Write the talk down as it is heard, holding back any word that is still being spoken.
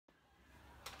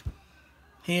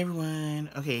Hey everyone.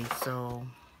 Okay, so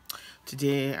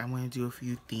today I'm going to do a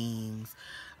few things.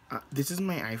 This is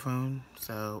my iPhone,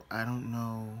 so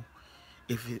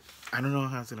if it, I don't know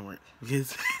how it's gonna work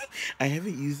because I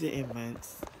haven't used it in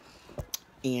months,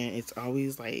 and it's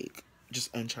always like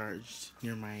just uncharged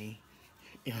near my,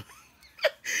 you know,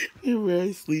 near where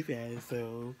I sleep at.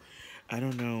 So I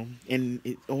don't know, and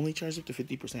it only charged up to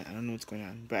 50%. I don't know what's going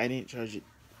on, but I didn't charge it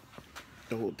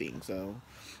the whole thing, so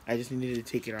I just needed to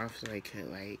take it off so I could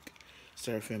like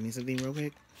start filming something real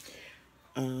quick.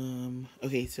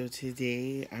 Okay, so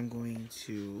today I'm going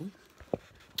to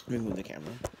let me move the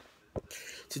camera.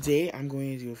 Today I'm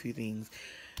going to do a few things.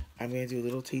 I'm going to do a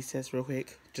little taste test real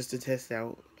quick just to test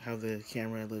out how the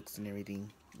camera looks and everything,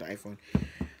 the iPhone.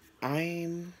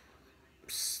 I'm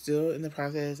still in the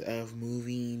process of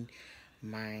moving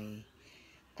my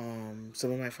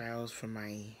some of my files from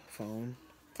my phone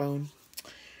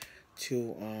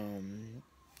to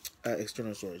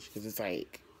external storage because it's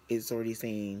like it's already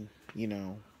saying,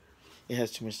 it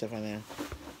has too much stuff on there.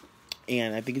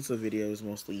 And I think it's the videos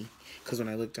mostly, because when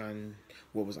I looked on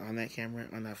what was on that camera,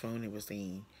 on that phone, it was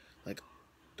saying, like,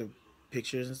 the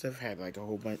pictures and stuff had, like, a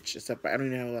whole bunch of stuff, but I don't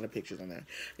even have a lot of pictures on there.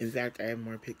 In fact, I have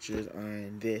more pictures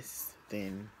on this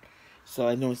than, so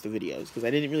I know it's the videos, because I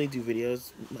didn't really do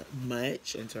videos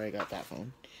much until I got that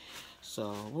phone.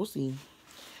 So, we'll see.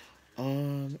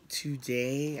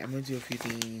 Today, I'm going to do a few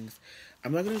things.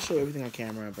 I'm not going to show everything on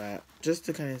camera, but just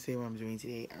to kind of say what I'm doing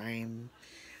today, I'm,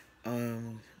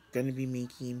 going to be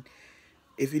making.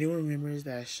 If anyone remembers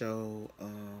that show,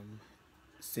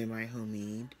 Semi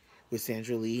Homemade with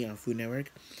Sandra Lee on Food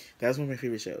Network, that's one of my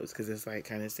favorite shows because it's like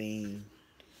kind of saying,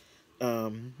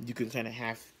 you can kind of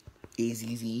have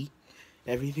AZZ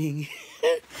everything,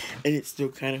 and it's still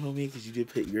kind of homemade because you did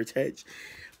put your touch.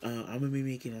 I'm gonna be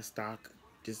making a stock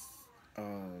just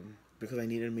because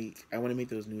I want to make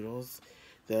those noodles.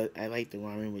 I like the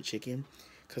ramen with chicken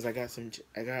because I got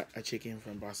a chicken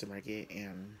from Boston Market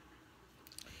and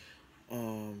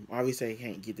obviously I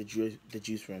can't get the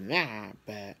juice from that,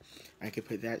 but I could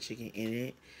put that chicken in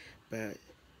it. But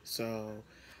so,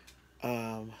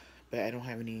 um, but I don't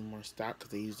have any more stock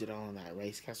because I used it all in that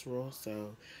rice casserole.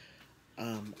 So,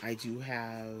 I do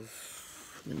have.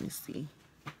 Let me see.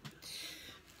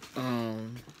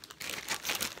 Um,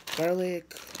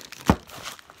 garlic.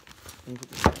 Let me put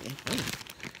this away.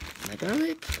 Oh, my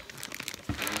garlic.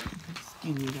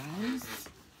 Excuse me, guys.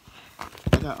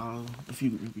 I got a few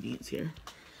ingredients here.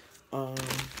 Um,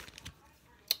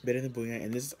 better than bouillon,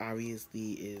 and this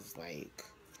obviously is like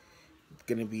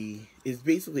gonna be it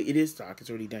is stock, it's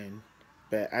already done,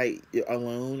 but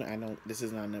alone I don't this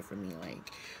is not enough for me.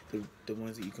 Like the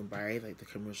ones that you can buy, like the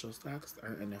commercial stocks,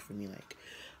 aren't enough for me. Like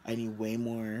I need way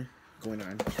more going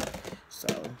on. So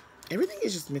everything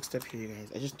is just mixed up here, you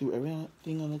guys. I just threw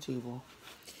everything on the table.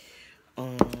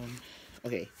 um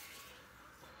okay,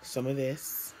 some of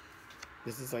this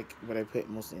is like what I put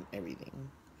mostly in everything.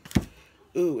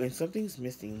 Ooh, and something's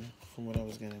missing from what I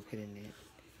was gonna put in it,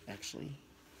 actually.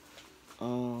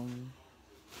 um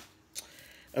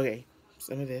Okay,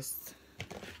 some of this,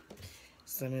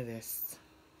 some of this,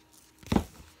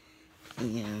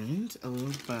 and a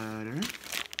little butter.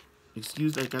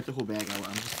 Excuse, I got the whole bag out.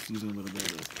 I'm just using a little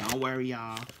bit of this. Don't worry,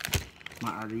 y'all. My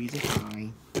arteries are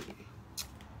fine.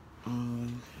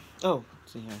 Um, oh,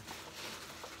 see here.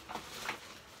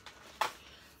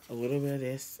 A little bit of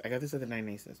this. I got this at the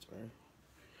 99-cent store.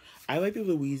 I like the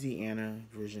Louisiana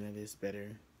version of this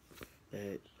better,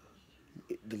 but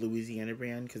the Louisiana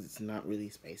brand, because it's not really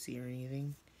spicy or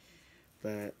anything.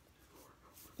 But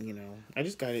I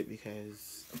just got it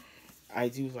because I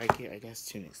do like it, I guess,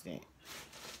 to an extent.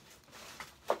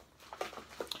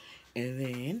 And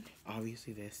then,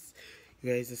 obviously, this.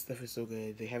 You guys, this stuff is so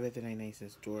good. They have it at the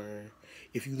 99-cent store.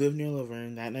 If you live near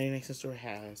Laverne, that 99-cent store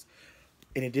has,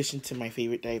 in addition to my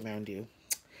favorite Diet Mountain Dew,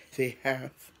 they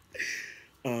have,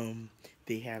 um,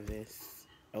 they have this,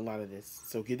 a lot of this.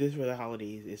 So get this for the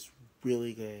holidays. It's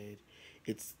really good.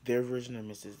 It's their version of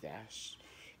Mrs. Dash,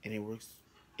 and it works.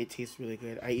 It tastes really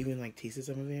good. I even like tasted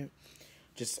some of it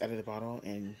just out of the bottle,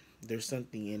 and there's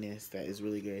something in this that is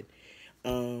really good.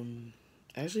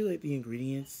 I actually like the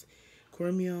ingredients.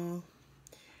 Cornmeal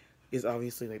is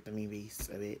obviously like the main base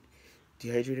of it.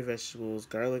 Dehydrated vegetables,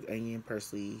 garlic, onion,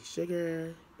 parsley,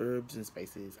 sugar, herbs, and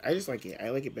spices. I just like it.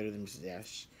 I like it better than Mrs.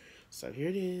 Dash. So here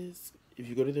it is. If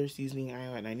you go to their seasoning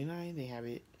aisle at 99, they have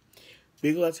it.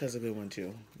 Big Lots has a good one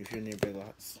too, if you're near Big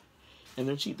Lots. And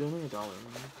they're cheap. They're only $1.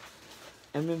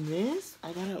 And then this,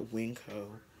 I got at Winco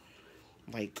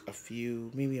like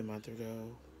maybe a month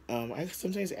ago. I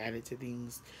sometimes add it to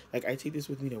things. Like I take this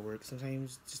with me to work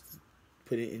sometimes, just to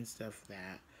put it in stuff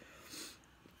that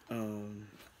Um,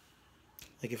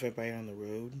 like if I buy it on the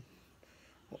road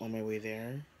on my way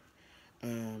there,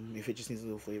 if it just needs a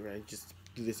little flavor, I just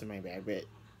do this in my bag. But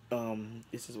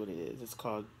this is what it is.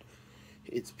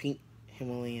 It's pink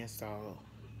Himalayan salt.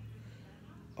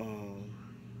 Um,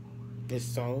 it's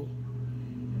salt.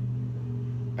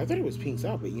 I thought it was pink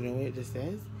salt, but you know what it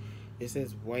says? It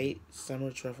says white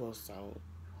summer truffle salt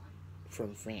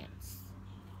from France.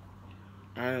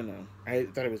 I don't know. I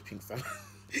thought it was pink salt.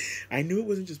 I knew it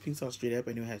wasn't just pink salt straight up.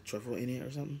 I knew it had truffle in it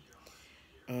or something.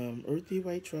 Earthy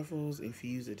white truffles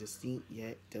infuse a distinct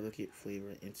yet delicate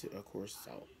flavor into a coarse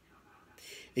salt.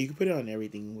 And you can put it on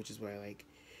everything, which is why I like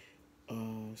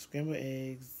scrambled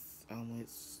eggs,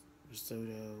 omelets,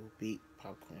 risotto, baked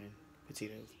popcorn,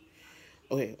 potatoes.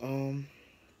 Okay,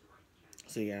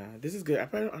 so yeah, this is good. I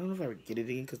don't know if I would get it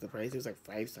again because the price was like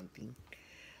five something.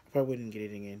 I probably wouldn't get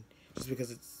it again just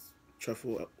because it's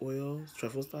truffle oil,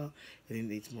 truffle style. I think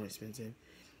it's more expensive,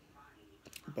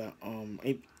 but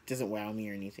it doesn't wow me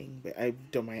or anything. But I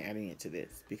don't mind adding it to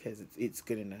this because it's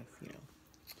good enough, you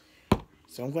know.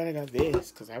 So I'm glad I got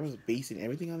this because I was basing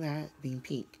everything on that being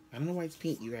pink. I don't know why it's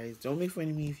pink, you guys. Don't make fun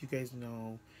of me if you guys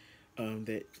know that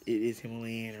it is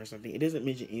Himalayan or something. It doesn't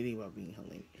mention anything about being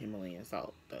Himalayan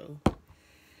salt though.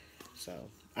 So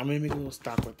I'm gonna make a little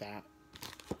stock with that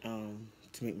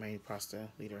to make my pasta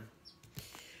later.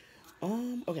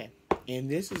 Okay. And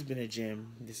this has been a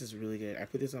gem. This is really good. I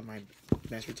put this on my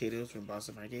mashed potatoes from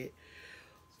Boston Market.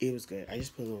 It was good. I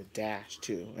just put a little dash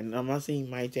too. And I'm not saying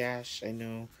my dash. I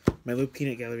know my little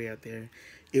peanut gallery out there.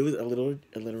 It was a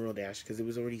literal dash because it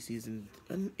was already seasoned.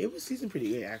 And it was seasoned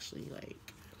pretty good actually.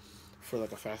 Like for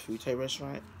like a fast food type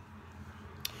restaurant.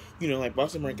 You know, like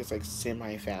Boston Market's like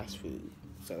semi fast food.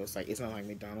 So it's like it's not like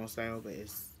McDonald's style, but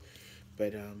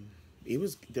it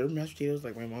was their mashed potatoes.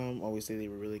 Like my mom always said, they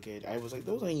were really good. I was like,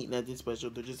 those ain't nothing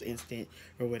special. They're just instant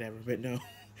or whatever. But no,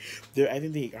 I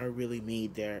think they are really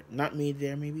made there. Not made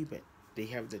there maybe, but they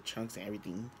have the chunks and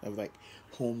everything of like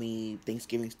homemade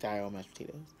Thanksgiving style mashed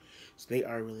potatoes. So they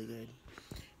are really good.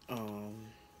 Um,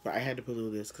 but I had to put a little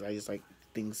of this because I just like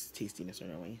things tasting a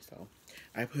certain way. So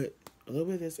I put a little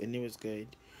bit of this and it was good.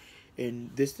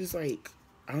 And this is like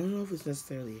I don't know if it's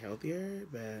necessarily healthier,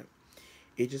 but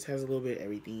it just has a little bit of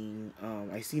everything.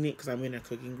 I seen it because I'm in a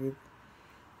cooking group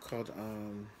called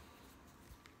oh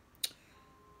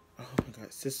my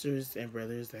god, sisters and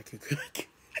brothers that could cook.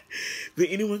 But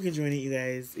anyone can join it, you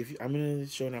guys. If I'm gonna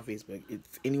show it on Facebook,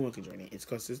 it's anyone can join it. It's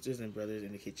called Sisters and Brothers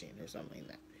in the Kitchen or something like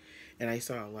that. And I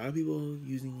saw a lot of people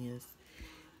using this.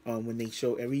 When they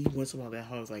show every once in a while that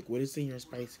house like what is in your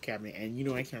spice cabinet, and you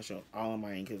know I can't show all of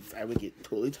mine because I would get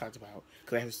totally talked about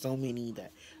because I have so many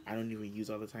that I don't even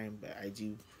use all the time, but I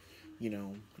do, you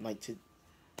know, like to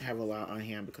have a lot on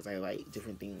hand because I like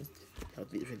different things, how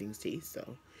different things taste.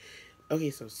 So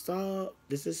okay, so salt.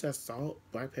 This is says salt,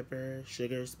 black pepper,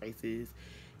 sugar, spices,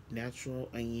 natural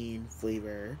onion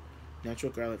flavor,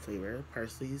 natural garlic flavor,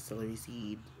 parsley, celery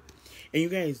seed. And you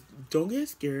guys don't get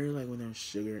scared like when there's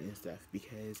sugar and stuff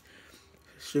because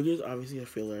sugar is obviously a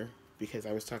filler. Because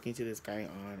I was talking to this guy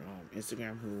on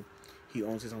Instagram who he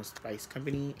owns his own spice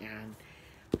company and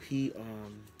he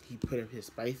put up his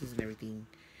spices and everything.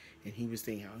 And he was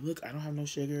saying how, look, I don't have no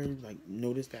sugar. Like,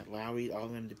 notice that Lowry, all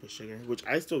of them, they put sugar. Which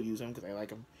I still use them because I like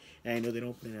them. And I know they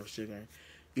don't put enough sugar.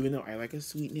 Even though I like a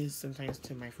sweetness sometimes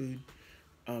to my food,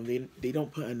 they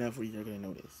don't put enough where you're going to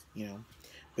notice, you know.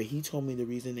 But he told me the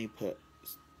reason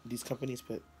these companies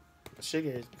put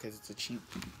sugar is because it's a cheap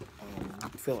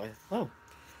filler. Oh,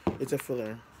 it's a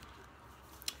filler.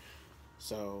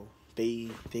 So they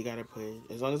gotta put,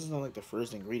 as long as it's not like the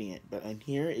first ingredient. But in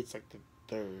here, it's like the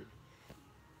third.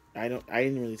 I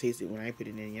didn't really taste it when I put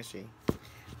it in yesterday,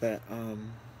 but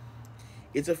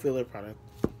it's a filler product.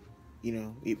 You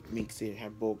know, it makes it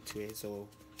have bulk to it, so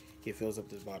it fills up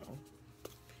this bottle.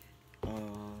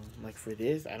 Like for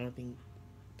this, I don't think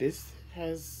this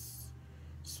has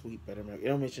sweet buttermilk. It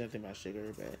don't mention nothing about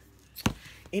sugar, but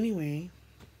anyway.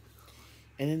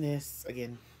 And then this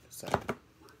again. So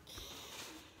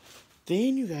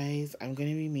then you guys, I'm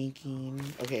gonna be making.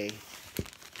 Okay,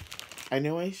 I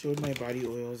know I showed my body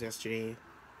oils yesterday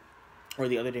or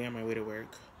the other day on my way to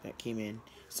work that came in.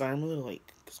 Sorry, I'm a little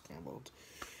like scrambled.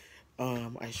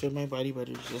 I showed my body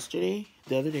butters yesterday,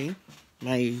 the other day.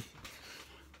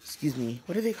 Excuse me,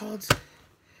 what are they called?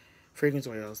 Fragrance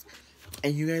oils.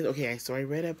 And you guys, okay, so I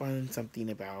read up on something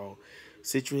about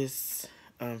citrus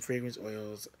fragrance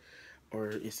oils or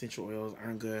essential oils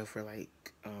aren't good for like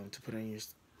to put on your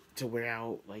to wear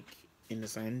out like in the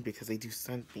sun because they do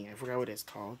something. I forgot what it's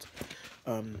called.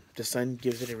 The sun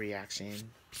gives it a reaction,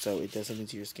 so it does something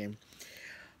to your skin.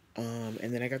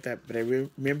 And then I got that, but I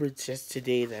remember just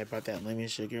today that I bought that lemon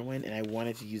sugar one, and I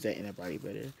wanted to use that in a body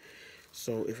butter.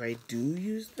 So if I do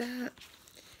use that,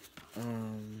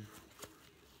 um,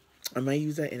 I might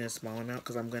use that in a small amount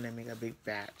because I'm gonna make a big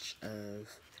batch of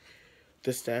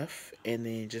the stuff and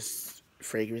then just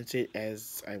fragrance it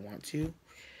as I want to.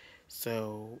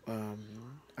 So I'm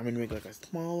gonna make like a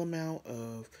small amount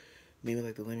of maybe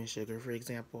like the lemon sugar, for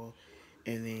example,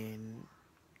 and then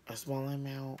a small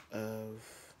amount of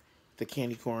the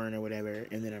candy corn or whatever,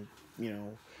 and then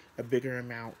a bigger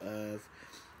amount of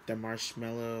the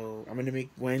marshmallow. I'm gonna make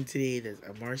one today that's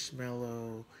a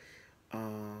marshmallow.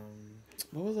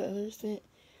 What was the other scent?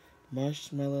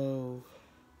 Marshmallow.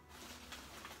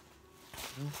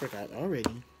 I forgot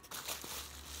already.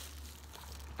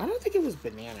 I don't think it was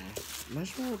banana.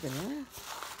 Marshmallow banana.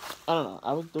 I don't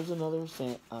know. There was another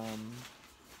scent.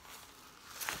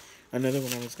 Another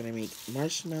one I was gonna make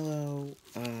marshmallow.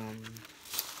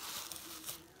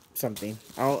 Something.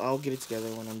 I'll get it together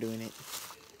when I'm doing it.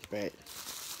 But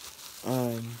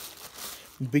um,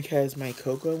 because my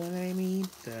cocoa one that I made,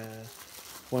 the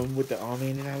one with the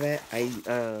almond and all that,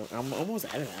 I'm almost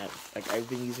out of that. Like I've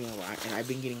been using a lot, and I've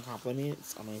been getting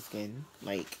compliments on my skin.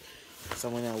 Like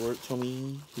someone at work told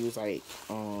me, he was like,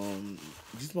 "You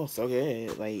smell so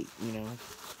good." Like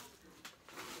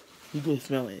you could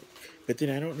smell it. But then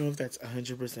I don't know if that's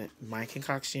 100% my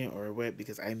concoction or what,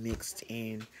 because I mixed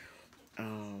in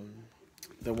um,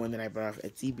 the one that I bought off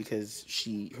Etsy, because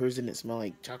hers didn't smell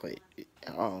like chocolate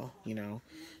at all.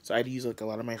 So I had to use like a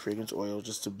lot of my fragrance oil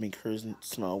just to make hers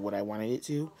smell what I wanted it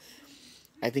to.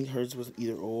 I think hers was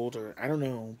either old or I don't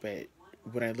know, but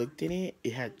when I looked in it,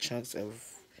 it had chunks of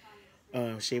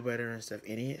shea butter and stuff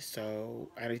in it. So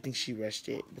I don't think she rushed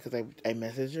it, because I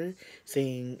messaged her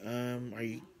saying, are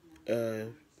you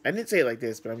I didn't say it like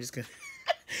this, but I'm just gonna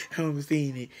how I'm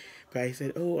saying it. But I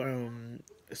said, oh,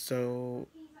 so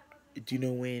do you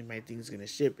know when my thing's gonna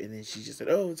ship? And then she just said,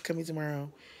 oh, it's coming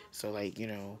tomorrow. So like,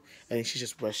 I think she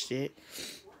just rushed it.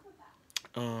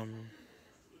 Um,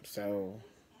 so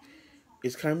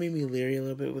it's kind of made me leery a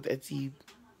little bit with Etsy,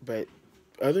 but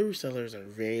other sellers are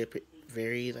very,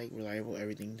 very like reliable.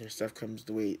 Everything, their stuff comes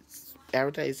the way it's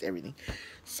advertised. Everything.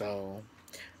 So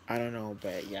I don't know,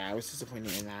 but yeah, I was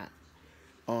disappointed in that.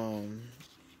 Um,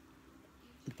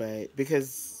 but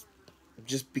because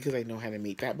I know how to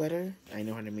make that butter, I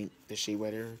know how to make the shea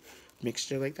butter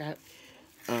mixture like that.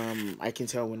 I can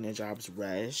tell when the job's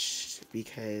rushed,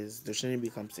 because there shouldn't be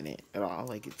clumps in it at all.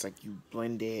 Like it's like you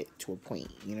blend it to a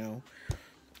point.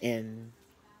 And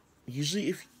usually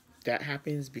if that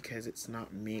happens because it's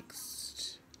not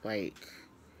mixed, like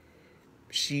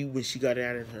when she got it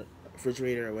out of her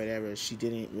refrigerator or whatever, she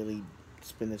didn't really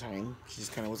spend the time. She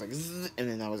just kind of was like, zzz, and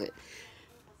then that was it.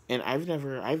 And I've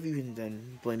even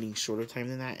done blending shorter time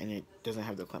than that, and it doesn't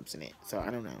have the clumps in it. So I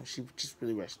don't know. She just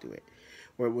really rushed through it,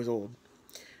 or it was old.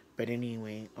 But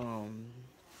anyway,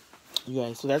 you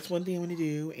guys. So that's one thing I'm gonna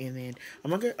do, and then I'm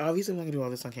not gonna do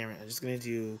all this on camera. I'm just gonna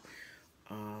do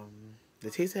um the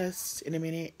taste test in a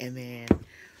minute, and then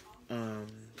um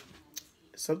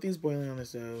something's boiling on the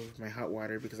stove, my hot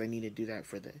water, because I need to do that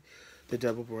for the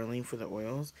double boiling for the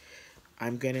oils.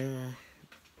 I'm gonna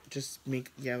just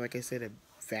make, yeah, like I said,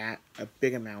 a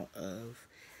big amount of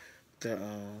the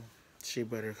shea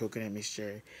butter coconut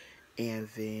mixture, and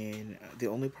then the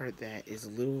only part that is a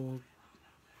little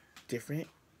different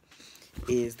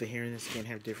is the hair and the skin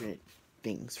have different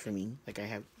things for me. Like I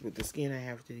have with the skin, I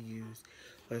have to use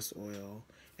less oil,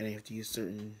 and I have to use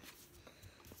certain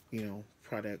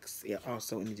products. Yeah,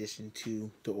 also in addition to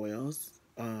the oils,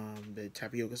 the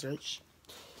tapioca starch,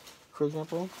 for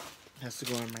example, has to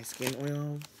go on my skin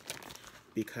oil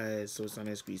because so it's not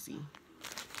as greasy.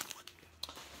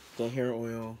 The hair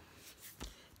oil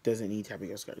doesn't need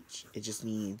tapioca starch. It just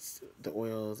needs the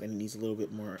oils, and it needs a little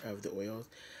bit more of the oils.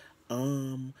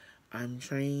 Um, I'm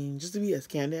trying just to be as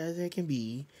candid as I can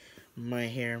be. My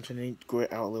hair, I'm trying to grow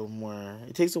it out a little more.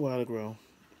 It takes a while to grow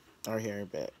our hair,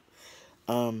 but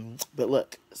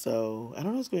look. So I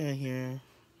don't know what's going on here.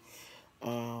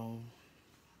 Um,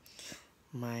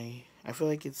 I feel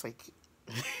like it's like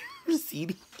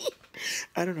receding.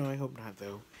 I don't know. I hope not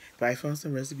though. But I found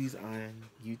some recipes on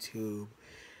YouTube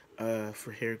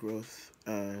for hair growth.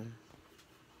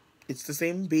 It's the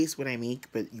same base what I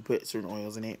make, but you put certain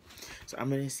oils in it. So I'm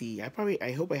gonna see. I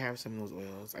hope I have some of those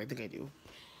oils. I think I do.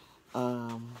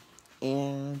 Um,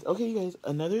 and okay, you guys.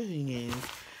 Another thing is,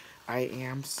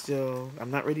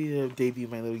 I'm not ready to debut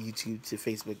my little YouTube to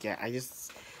Facebook yet.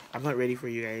 I'm not ready for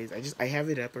you guys. I have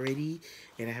it up already,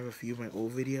 and I have a few of my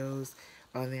old videos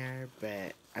on there,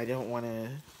 but I don't want to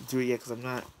do it yet because I'm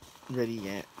not ready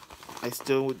yet. I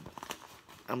still would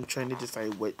I'm trying to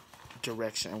decide what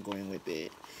direction I'm going with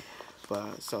it.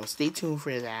 But so stay tuned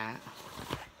for that.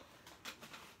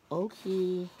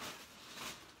 Okay.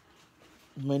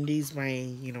 Monday's my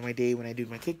my day when I do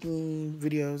my cooking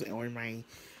videos or my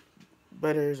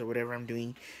butters or whatever I'm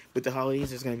doing. With the holidays,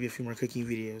 there's gonna be a few more cooking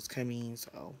videos coming,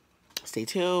 so stay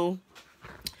tuned.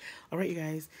 All right, you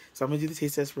guys. So I'm gonna do the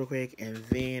taste test real quick, and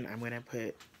then I'm gonna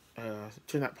put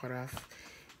turn that pot off,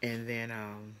 and then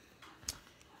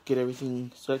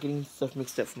start getting stuff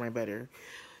mixed up for my butter,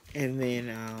 and then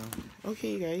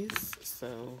okay, you guys.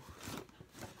 So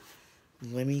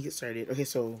let me get started. Okay,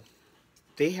 so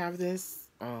they have this.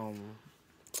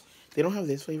 They don't have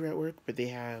this flavor at work, but they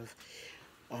have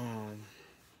um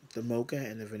the mocha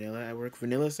and the vanilla at work.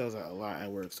 Vanilla sells a lot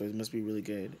at work, so it must be really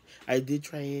good. I did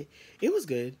try it. It was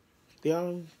good. They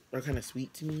all are kind of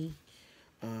sweet to me.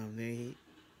 They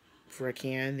for a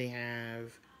can they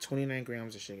have 29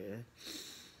 grams of sugar,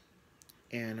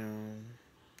 and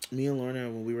me and Lorna,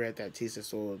 when we were at that Taste of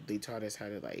Soul, they taught us how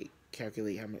to like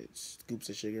calculate how much scoops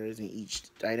of sugar is in each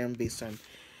item based on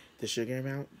the sugar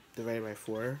amount divided by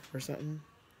 4 or something.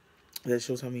 That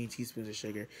shows how many teaspoons of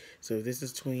sugar. So if this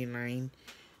is 29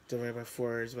 divided by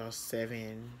 4 is about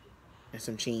 7 and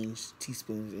some change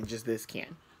teaspoons in just this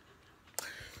can.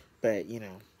 But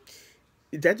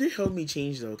that did help me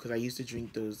change though, because I used to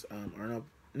drink those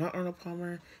not Arnold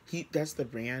Palmer. That's the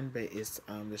brand, but it's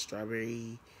the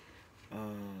strawberry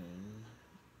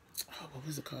what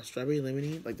was it called? Strawberry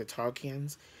lemonade, like the tall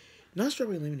cans. Not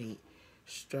strawberry lemonade,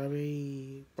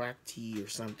 strawberry black tea or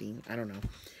something. I don't know.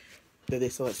 That they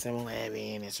sell at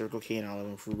 7-Eleven and Circle K and all of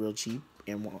them for real cheap,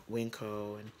 and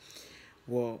Winco and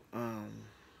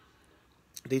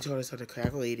they taught us how to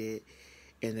calculate it,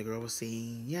 and the girl was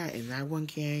saying, yeah, in that one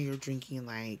can you're drinking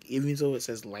like, even though it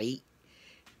says light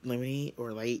lemonade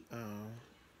or light,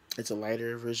 it's a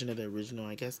lighter version of the original,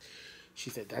 I guess. She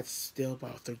said that's still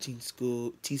about 13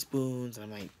 teaspoons.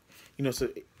 And I'm like, so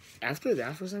after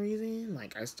that, for some reason,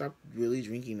 like I stopped really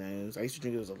drinking those. I used to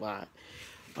drink those a lot.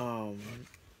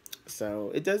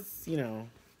 So it does,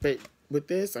 but with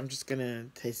this, I'm just gonna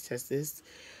taste test this.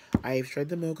 I've tried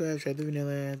the mocha, I've tried the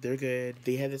vanilla. They're good.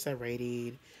 They had this at Rite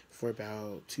Aid for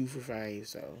about 2 for $5.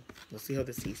 So let's see how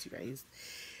this tastes, you guys.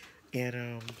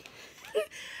 And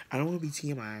I don't want to be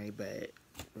TMI, but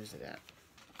where's it at?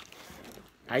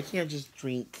 I can't just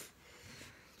drink,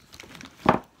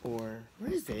 or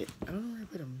where is it? I don't know where I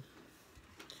put them.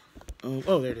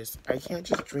 Oh, there it is. I can't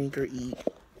just drink or eat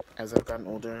as I've gotten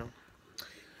older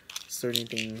certain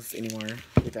things anymore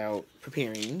without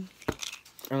preparing.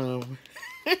 For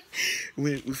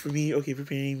me, okay,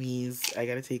 preparing means I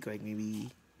gotta take like maybe,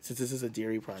 since this is a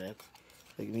dairy product,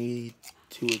 like maybe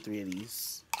 2 or 3 of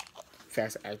these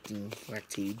fast acting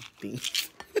lactate things,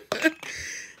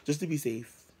 just to be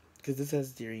safe, because this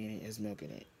has dairy in it, has milk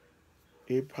in it.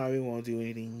 It probably won't do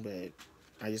anything, but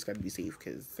I just gotta be safe,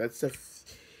 because that stuff,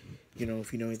 if you know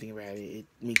anything about it, it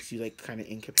makes you like kind of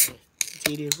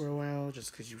incapacitated for a while,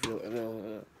 just because you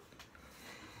feel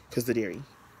because the dairy.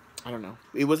 I don't know.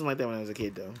 It wasn't like that when I was a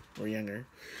kid, though, or younger.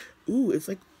 Ooh, it's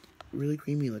like really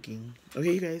creamy looking.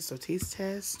 Okay, you guys, so taste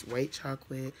test, white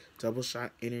chocolate, double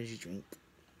shot energy drink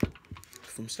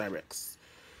from Starbucks.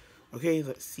 Okay,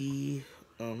 let's see.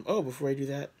 Before I do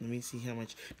that, let me see how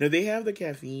much. Now, they have the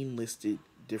caffeine listed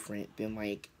different than,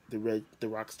 like, the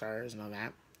rock stars and all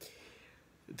that.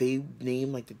 They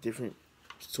name, like, the different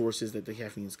sources that the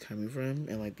caffeine is coming from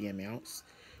and, like, the amounts.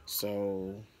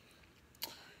 So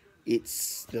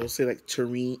they'll say like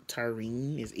taurine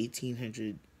is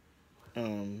 1,800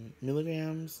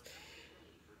 milligrams.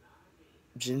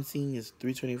 Ginseng is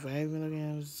 325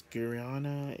 milligrams.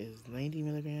 Guarana is 90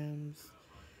 milligrams.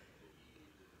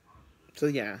 So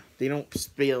yeah, they don't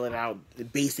spell it out the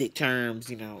basic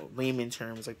terms, layman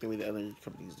terms like the way the other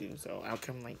companies do. So I'm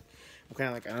kind of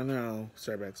like I don't know,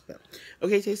 Starbucks, but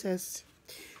okay, taste test.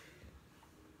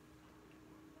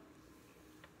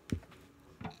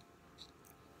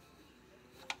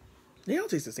 They all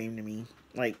taste the same to me.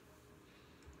 Like,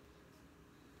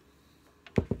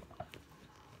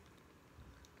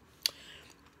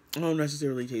 I don't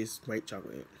necessarily taste white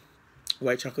chocolate.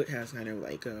 White chocolate has kind of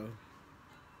like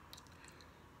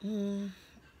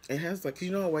it has like,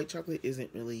 white chocolate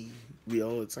isn't really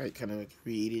real. It's like kind of a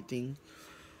created thing.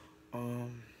 I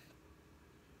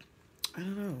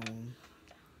don't know.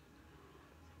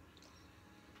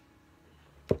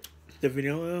 The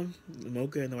vanilla, the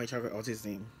mocha, and the white chocolate all taste the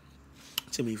same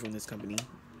to me from this company.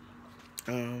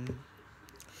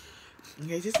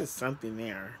 Okay, just is something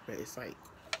there, but it's like,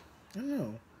 I don't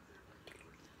know.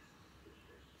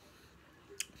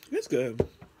 It's good.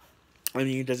 I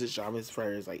mean, it does its job as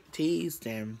far as like taste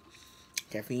and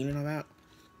caffeine and all that.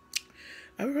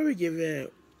 I would probably give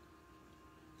it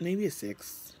maybe a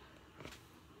 6.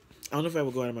 I don't know if I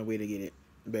would go out of my way to get it,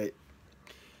 but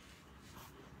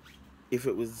if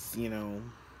it was,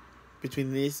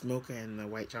 between this mocha and the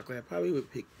white chocolate, I probably would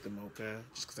pick the mocha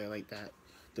just because I like that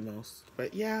the most.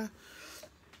 But yeah,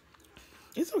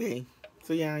 it's okay.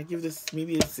 So yeah, I give this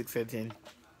maybe a 6 out of 10.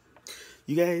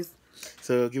 You guys,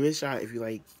 so give it a shot if you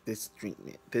like this drink.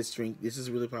 This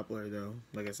is really popular though.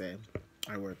 Like I said,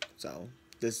 I work, so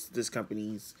this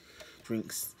company's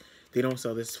drinks, they don't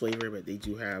sell this flavor, but they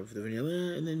do have the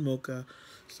vanilla and then mocha.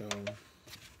 So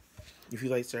if you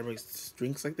like Starbucks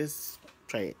drinks like this,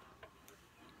 try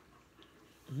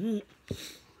it.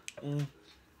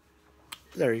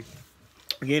 Sorry.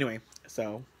 Okay, anyway,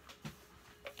 so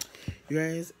you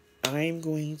guys, I'm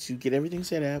going to get everything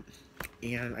set up,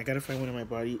 and I gotta find one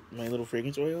of my little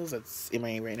fragrance oils that's in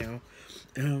my right now,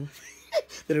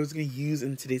 that I was gonna use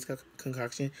in today's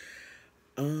concoction.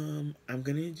 I'm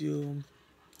gonna do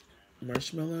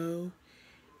marshmallow,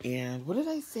 and what did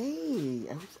I say?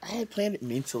 I had planned it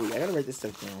mentally. I gotta write this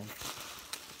stuff down.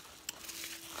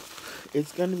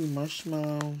 It's gonna be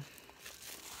marshmallow,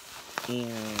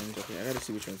 and okay, I gotta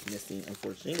see which one's missing.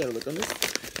 Unfortunately, gotta look on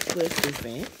this list. Is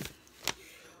that?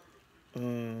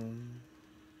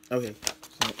 Okay,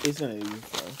 so it's none of these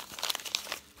though,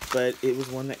 but it was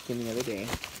one that came the other day,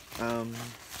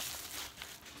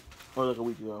 or like a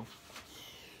week ago.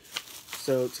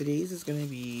 So today's is gonna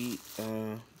be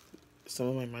some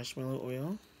of my marshmallow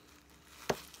oil,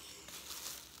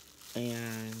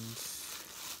 and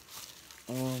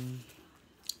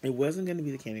it wasn't gonna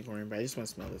be the candy corn, but I just want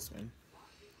to smell this one.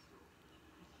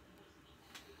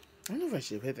 I don't know if I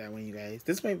should put that one, you guys.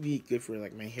 This might be good for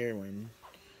like my hair one.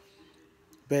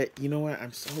 But you know what?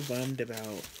 I'm so bummed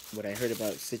about what I heard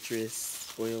about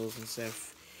citrus oils and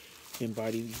stuff in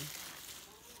body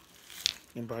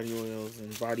oils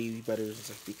and body butters and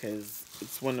stuff, because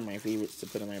it's one of my favorites to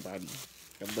put on my body.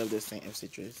 I love the scent of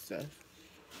citrus stuff.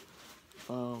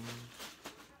 I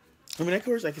mean, of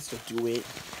course, I can still do it,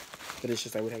 but it's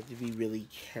just I would have to be really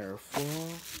careful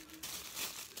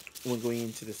when going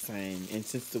into the sun. And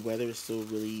since the weather is still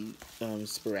really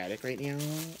sporadic right now,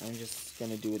 I'm just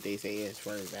gonna do what they say as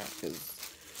far as that, because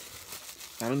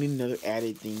I don't need another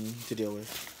added thing to deal with.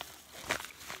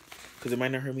 Because it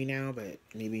might not hurt me now, but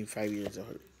maybe in 5 years it'll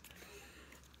hurt.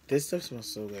 This stuff smells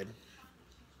so good.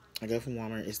 I got it from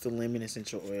Walmart. It's the lemon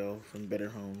essential oil from Better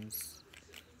Homes.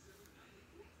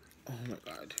 Oh my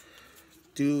god.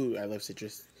 Dude, I love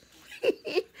citrus.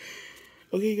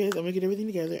 Okay, guys, I'm gonna get everything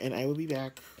together, and I will be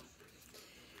back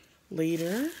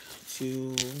later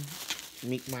to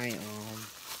make my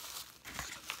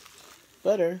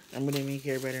butter. I'm gonna make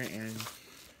hair butter and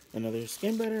another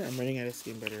skin butter. I'm running out of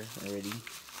skin butter already.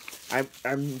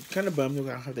 I'm kind of bummed that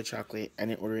I don't have the chocolate. I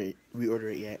didn't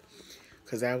reorder it yet,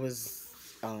 because that was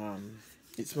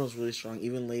it smells really strong.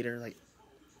 Even later, like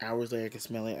hours later, I can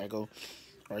smell it. Or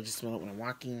I just smell it when I'm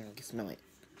walking. I can smell it.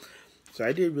 So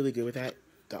I did really good with that.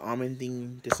 The almond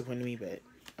thing disappointed me, but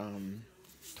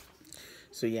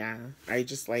so yeah, I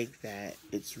just like that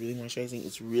it's really moisturizing.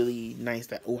 It's really nice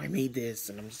that, oh, I made this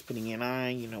and I'm just putting it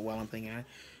on, while I'm putting it on.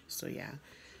 So yeah.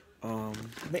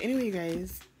 But anyway, you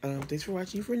guys, thanks for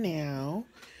watching for now.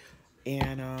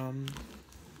 And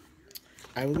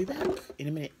I will be back in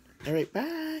a minute. Alright,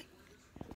 bye.